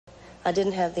I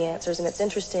didn't have the answers. And it's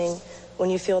interesting, when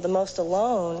you feel the most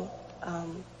alone,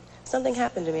 something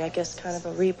happened to me, I guess kind of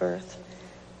a rebirth.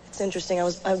 It's interesting. I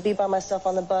would be by myself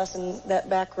on the bus, and that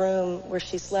back room where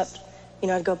she slept, you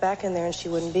know, I'd go back in there and she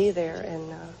wouldn't be there.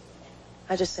 And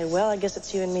I just say, well, I guess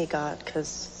it's you and me, God,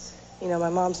 because, you know, my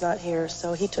mom's not here,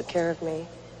 so he took care of me.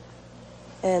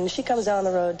 And she comes down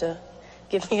the road to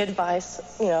give me advice,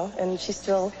 you know, and she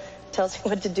still tells me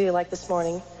what to do, like this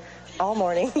morning, all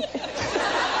morning.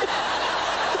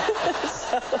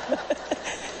 So,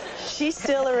 she's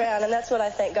still around, and that's what I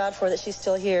thank God for, that she's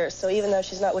still here. So even though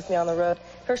she's not with me on the road,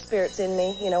 her spirit's in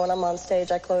me. You know, when I'm on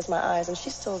stage, I close my eyes, and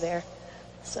she's still there.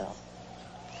 So.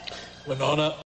 Wynonna.